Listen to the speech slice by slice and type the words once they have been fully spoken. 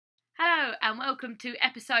Hello and welcome to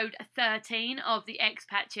episode 13 of the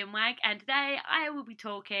Expat Chinwag, and today I will be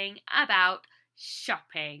talking about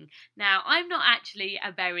shopping. Now, I'm not actually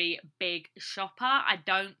a very big shopper. I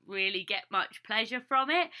don't really get much pleasure from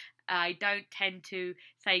it. I don't tend to,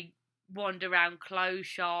 say, wander around clothes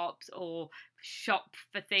shops or shop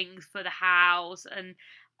for things for the house, and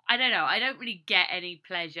I don't know, I don't really get any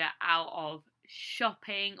pleasure out of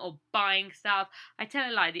shopping or buying stuff. I tell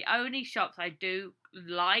a lie, the only shops I do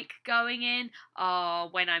like going in are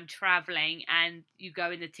when I'm traveling and you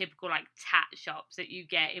go in the typical like tat shops that you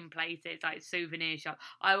get in places like souvenir shop.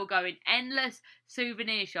 I will go in endless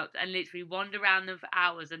souvenir shops and literally wander around them for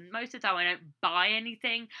hours, and most of the time I don't buy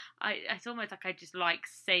anything. It's almost like I just like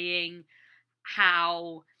seeing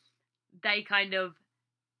how they kind of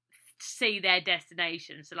see their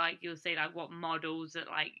destination. So like you'll see like what models that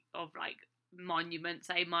like of like monuments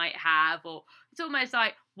they might have, or it's almost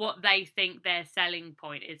like what they think their selling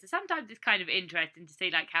point is. So sometimes it's kind of interesting to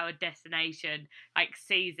see like how a destination like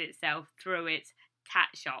sees itself through its tat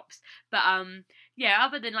shops. But yeah,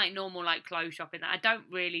 other than like normal like clothes shopping, I don't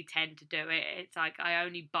really tend to do it. It's like I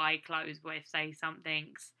only buy clothes with, say,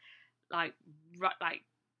 something's like like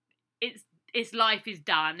its life is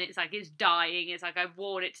done. It's like it's dying. It's like I've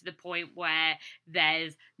worn it to the point where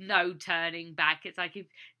there's no turning back. It's like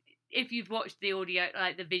if you've watched the audio,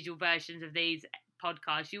 like the visual versions of these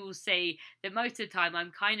podcasts, you will see that most of the time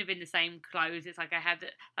I'm kind of in the same clothes. It's like I have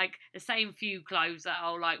the same few clothes that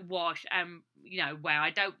I'll like wash and wear.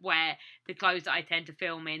 I don't wear the clothes that I tend to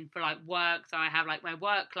film in for like work. So I have like my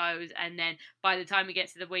work clothes, and then by the time it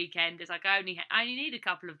gets to the weekend, it's like I only need a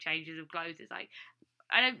couple of changes of clothes. It's like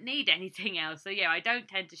I don't need anything else. So yeah, I don't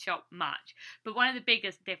tend to shop much. But one of the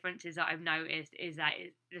biggest differences that I've noticed is that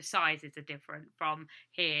the sizes are different from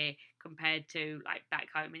here compared to like back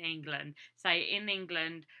home in England. Say in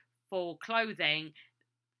England, for clothing,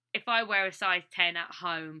 if I wear a size 10 at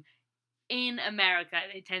home, in America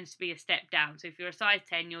it tends to be a step down. So if you're a size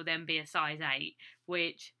 10, you'll then be a size 8,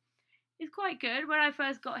 which is quite good. When I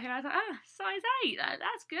first got here, I was like, size 8,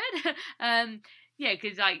 that's good. Yeah,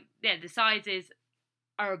 because the sizes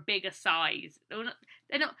are a bigger size.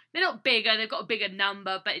 They're not bigger. They've got a bigger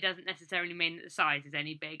number, but it doesn't necessarily mean that the size is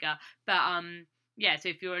any bigger. But yeah. So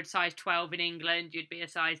if you're a size 12 in England, you'd be a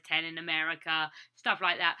size 10 in America, stuff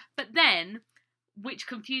like that. But then, which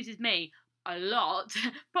confuses me a lot,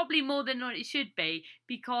 probably more than what it should be,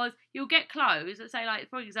 because you'll get clothes that say, like,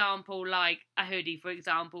 for example, like a hoodie, for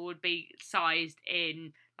example, would be sized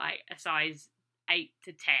in like a size 8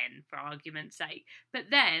 to 10 for argument's sake. But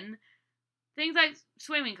then things like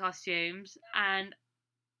swimming costumes, and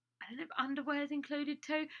I don't know if underwear is included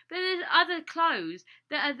too, but there's other clothes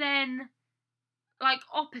that are then like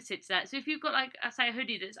opposite to that. So if you've got like say a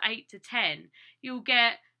hoodie that's 8 to 10, you'll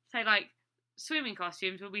get, say, like swimming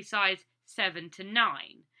costumes will be size 7 to 9.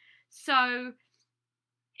 So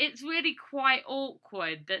it's really quite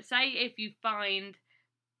awkward that, say, if you find,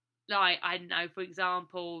 like, I don't know, for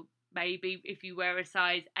example, maybe if you wear a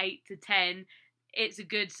size 8 to 10, it's a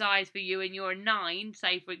good size for you and you're a 9,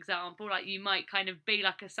 say, for example, like you might kind of be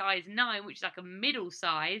like a size 9, which is like a middle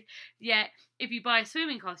size. Yet if you buy a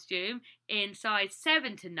swimming costume in size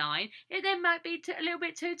 7 to 9, it then might be a little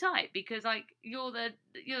bit too tight, because like you're the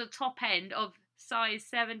top end of size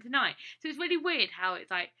 7 to 9. So it's really weird how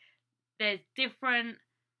it's like there's different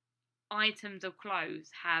items of clothes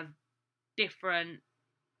have different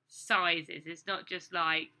sizes. It's not just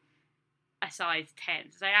like a size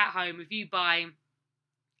 10. So say at home, if you buy,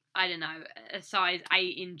 I don't know, a size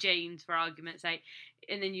 8 in jeans, for argument's sake,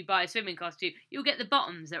 and then you buy a swimming costume, you'll get the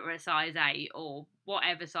bottoms that are a size 8 or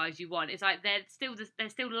whatever size you want. It's like they're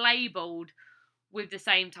still labelled with the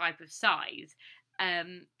same type of size.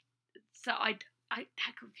 So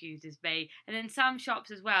that confuses me. And then some shops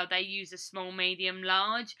as well, they use a small, medium,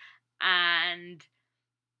 large, and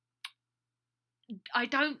I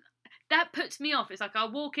don't. That puts me off. It's like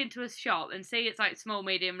I'll walk into a shop and see it's like small,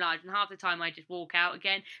 medium, large, and half the time I just walk out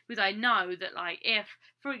again, because I know that, like, if,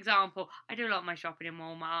 for example, I do a lot of my shopping in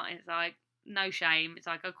Walmart, it's like no shame. It's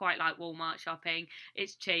like I quite like Walmart shopping.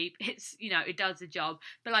 It's cheap. It's, it does the job.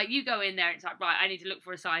 But like you go in there, it's like, right, I need to look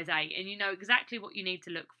for a size 8, and you know exactly what you need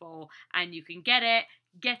to look for, and you can get it,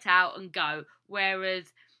 get out, and go.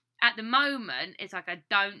 Whereas at the moment, it's like I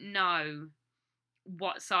don't know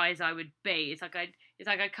what size I would be. It's like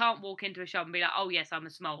I can't walk into a shop and be like, oh yes, I'm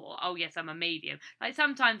a small, or oh yes, I'm a medium. Like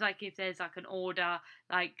sometimes, like if there's like an order,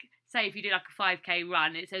 like say if you do like a 5k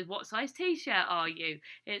run, it says what size t-shirt are you?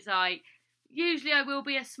 It's like usually I will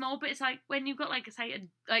be a small, but it's like when you've got like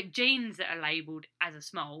like jeans that are labelled as a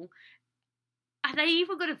small, are they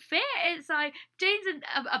even gonna fit? It's like jeans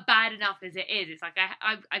are bad enough as it is. It's like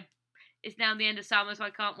I it's now the end of summer, so I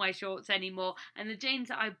can't wear shorts anymore. And the jeans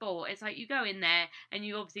that I bought, it's like you go in there and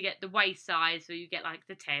you obviously get the waist size, so you get like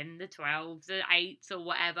the 10, the 12s, the 8s, or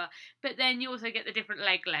whatever. But then you also get the different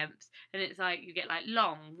leg lengths, and it's like you get like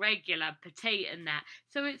long, regular, petite, and that.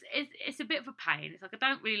 So it's a bit of a pain. It's like I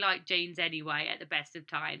don't really like jeans anyway at the best of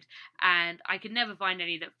times, and I can never find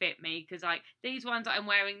any that fit me because like these ones that I'm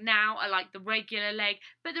wearing now are like the regular leg,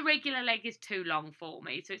 but the regular leg is too long for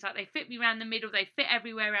me. So it's like they fit me around the middle, they fit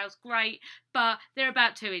everywhere else great, but they're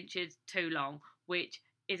about 2 inches too long, which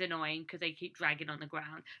is annoying because they keep dragging on the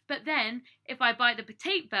ground. But then if I buy the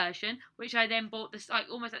petite version, which I then bought this like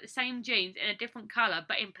almost like the same jeans in a different colour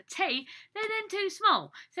but in petite, they're then too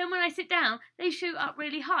small. So when I sit down, they shoot up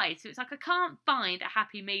really high. So it's like I can't find a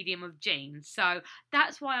happy medium of jeans. So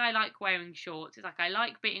that's why I like wearing shorts. It's like I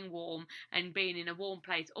like being warm and being in a warm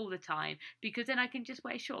place all the time because then I can just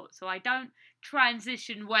wear shorts. So I don't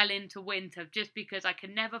transition well into winter just because I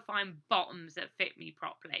can never find bottoms that fit me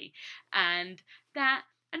properly. And that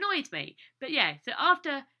annoys me. But yeah, so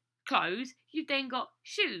after clothes, you've then got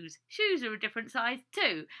shoes. Shoes are a different size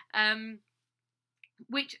too.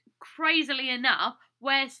 Which crazily enough,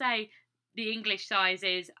 where say the English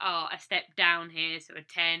sizes are a step down here, so a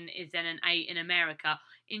 10 is then an 8 in America.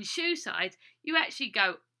 In shoe size, you actually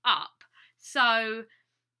go up. So,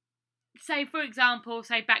 say for example,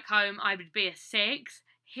 say back home I would be a 6.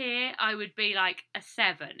 Here I would be like a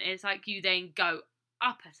 7. It's like you then go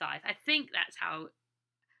up a size. I think that's how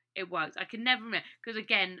it works. I can never remember because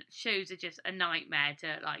again, shoes are just a nightmare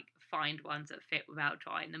to like find ones that fit without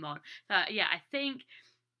trying them on. So yeah, I think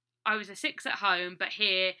I was a 6 at home, but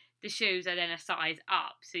here the shoes are then a size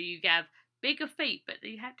up. So you have bigger feet, but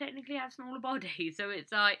you technically have smaller bodies. So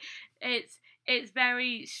it's like it's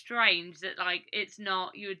very strange that like it's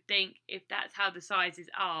not. You would think if that's how the sizes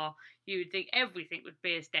are, you would think everything would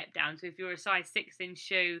be a step down. So if you're a size 6 in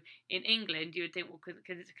shoe in England, you would think, well,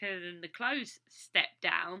 because the clothes step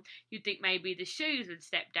down, you'd think maybe the shoes would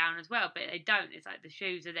step down as well, but they don't. It's like the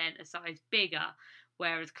shoes are then a size bigger,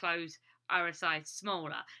 whereas clothes are a size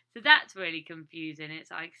smaller. So that's really confusing.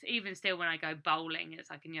 It's like, even still when I go bowling, it's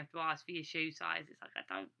like, and you have to ask for your shoe size. It's like, I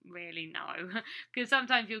don't really know. Because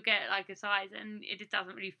sometimes you'll get like a size and it just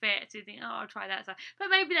doesn't really fit. So you think, oh, I'll try that size. But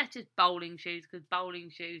maybe that's just bowling shoes, because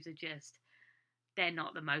bowling shoes are just, they're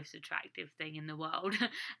not the most attractive thing in the world.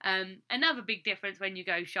 Another big difference when you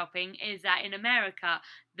go shopping is that in America,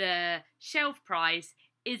 the shelf price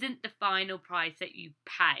isn't the final price that you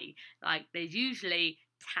pay. Like, there's usually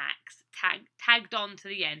tagged on to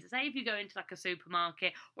the end. So say if you go into like a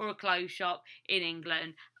supermarket or a clothes shop in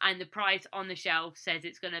England and the price on the shelf says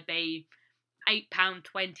it's going to be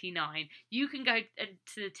 £8.29, you can go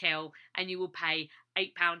to the till and you will pay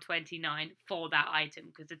 £8.29 for that item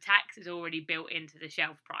because the tax is already built into the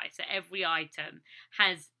shelf price. So every item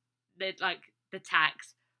has the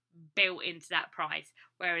tax built into that price.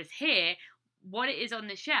 Whereas here, what it is on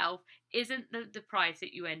the shelf isn't the price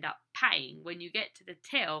that you end up paying. When you get to the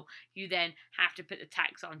till, you then have to put the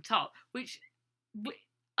tax on top, which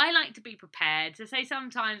I like to be prepared. So say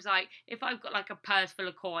sometimes, like, if I've got like a purse full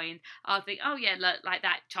of coins, I'll think, oh yeah, look, like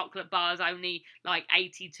that chocolate bar's only like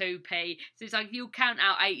 82p. So it's like you'll count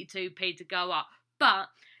out 82p to go up. But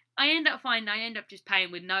I end up just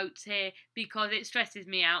paying with notes here because it stresses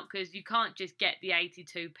me out because you can't just get the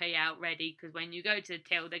 82p out ready, because when you go to the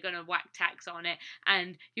till, they're going to whack tax on it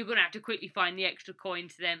and you're going to have to quickly find the extra coin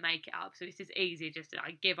to then make it up. So it's just easier just to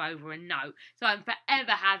like give over a note. So I'm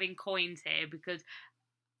forever having coins here because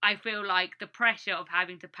I feel like the pressure of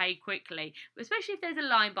having to pay quickly, especially if there's a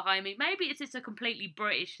line behind me. Maybe it's just a completely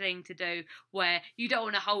British thing to do where you don't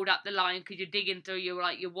want to hold up the line because you're digging through your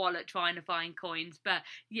wallet trying to find coins. But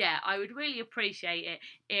yeah, I would really appreciate it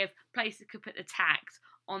if places could put the tax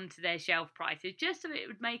onto their shelf prices, just so it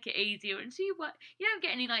would make it easier, and so you don't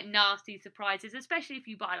get any like nasty surprises, especially if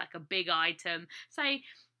you buy like a big item. Say,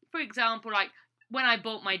 for example, like when I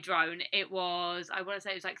bought my drone, I want to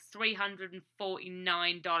say it was like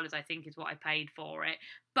 $349, I think is what I paid for it.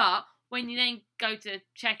 But when you then go to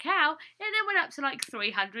check out, it then went up to like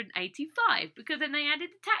 $385 because then they added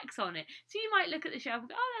the tax on it. So you might look at the shelf and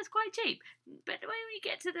go, oh, that's quite cheap. But when you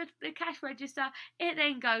get to the cash register, it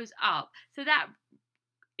then goes up. So that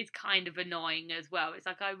is kind of annoying as well. It's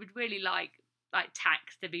like I would really like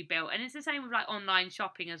tax to be built, and it's the same with like online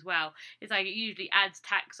shopping as well. It's like it usually adds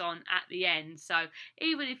tax on at the end, so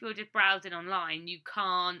even if you're just browsing online, you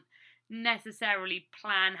can't necessarily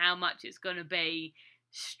plan how much it's going to be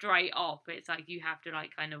straight off. It's like you have to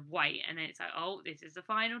like kind of wait, and then it's like, oh, this is the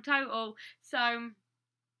final total. So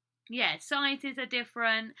yeah, sizes are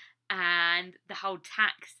different and the whole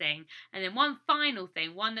tax thing. And then one final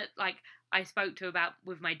thing, one that like I spoke to about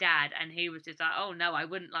with my dad, and he was just like, "Oh no, I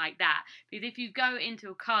wouldn't like that." Because if you go into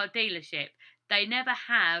a car dealership, they never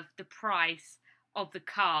have the price of the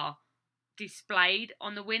car displayed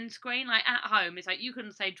on the windscreen. Like at home, it's like you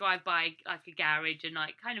can say drive by like a garage and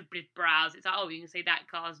like kind of browse. It's like, oh, you can see that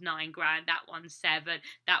car's 9 grand, that one's 7,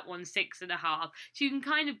 that one's 6.5. So you can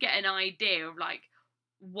kind of get an idea of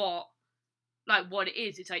what what it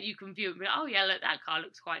is. It's like you can view it and be like, oh yeah, look, that car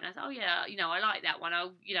looks quite nice. Oh yeah, I like that one.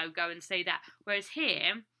 I'll go and see that. Whereas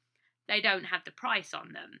here, they don't have the price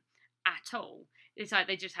on them at all. It's like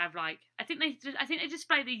they just have I think they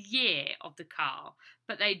display the year of the car,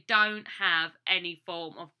 but they don't have any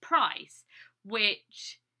form of price,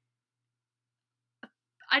 which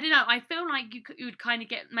I don't know. I feel like you would kind of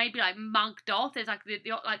get maybe like mugged off. There's like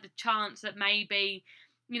the chance that maybe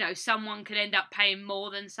someone could end up paying more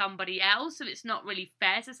than somebody else, so it's not really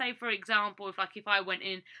fair. So say for example, if I went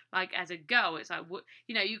in like as a girl, it's like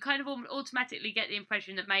you kind of automatically get the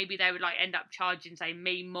impression that maybe they would like end up charging say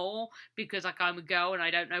me more because like I'm a girl and I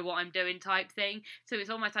don't know what I'm doing type thing. So it's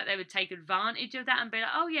almost like they would take advantage of that and be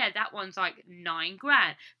like, oh yeah, that one's like 9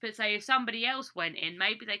 grand. But say if somebody else went in,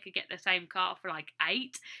 maybe they could get the same car for like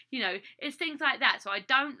 8. It's things like that. So I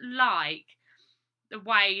don't like the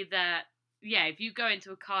way that if you go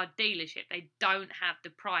into a car dealership, they don't have the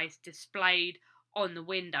price displayed on the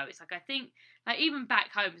window. It's like I think like even back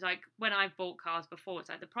home, it's like when I've bought cars before, it's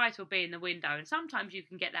like the price will be in the window, and sometimes you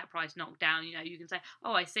can get that price knocked down. You can say,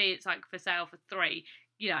 oh, I see it's like for sale for 3.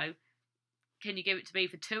 Can you give it to me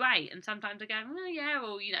for 2.8? And sometimes I go, oh yeah,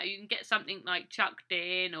 or you can get something like chucked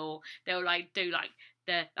in, or they'll like do like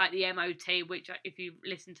the MOT, which if you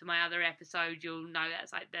listen to my other episode, you'll know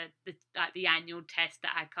that's like the annual test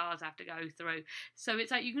that our cars have to go through. So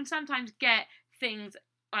it's like you can sometimes get things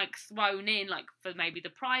like thrown in like for maybe the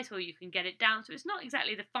price, or you can get it down, so it's not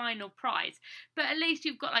exactly the final price, but at least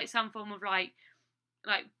you've got like some form of like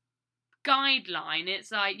guideline.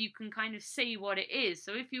 It's like you can kind of see what it is.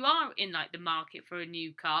 So if you are in like the market for a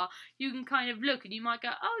new car, you can kind of look and you might go,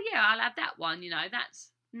 oh yeah, I'll have that one.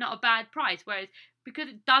 That's not a bad price. Whereas because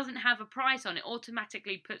it doesn't have a price on it,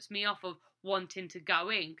 automatically puts me off of wanting to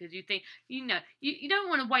go in, because you think you don't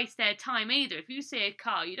want to waste their time either. If you see a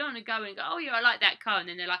car, you don't want to go and go, oh yeah, I like that car, and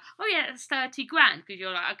then they're like, oh yeah, that's 30 grand, because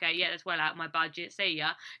you're like, okay, yeah, that's well out of my budget, see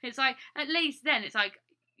ya. It's like at least then it's like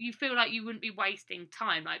you feel like you wouldn't be wasting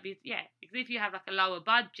time. Like, yeah, because if you have like a lower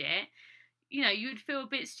budget, you would feel a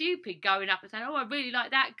bit stupid going up and saying, oh, I really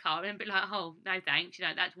like that car, and be like, oh, no thanks,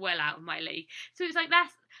 that's well out of my league. So it's like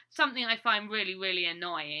that's something I find really, really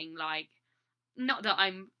annoying. Like, not that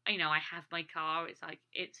I have my car, it's like,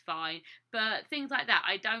 it's fine, but things like that,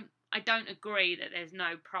 I don't agree that there's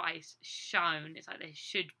no price shown. It's like there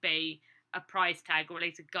should be a price tag, or at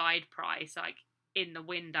least a guide price, like in the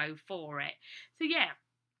window for it. So yeah,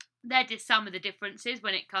 they're just some of the differences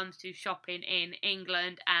when it comes to shopping in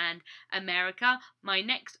England and America. My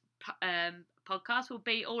next podcast will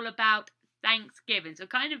be all about Thanksgiving, so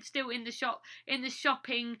kind of still in the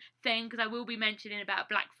shopping thing, because I will be mentioning about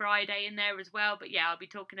Black Friday in there as well. But yeah, I'll be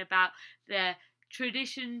talking about the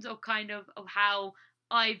traditions or kind of how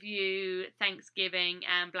I view Thanksgiving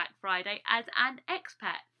and Black Friday as an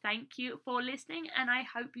expat. Thank you for listening, and I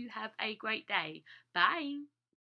hope you have a great day. Bye.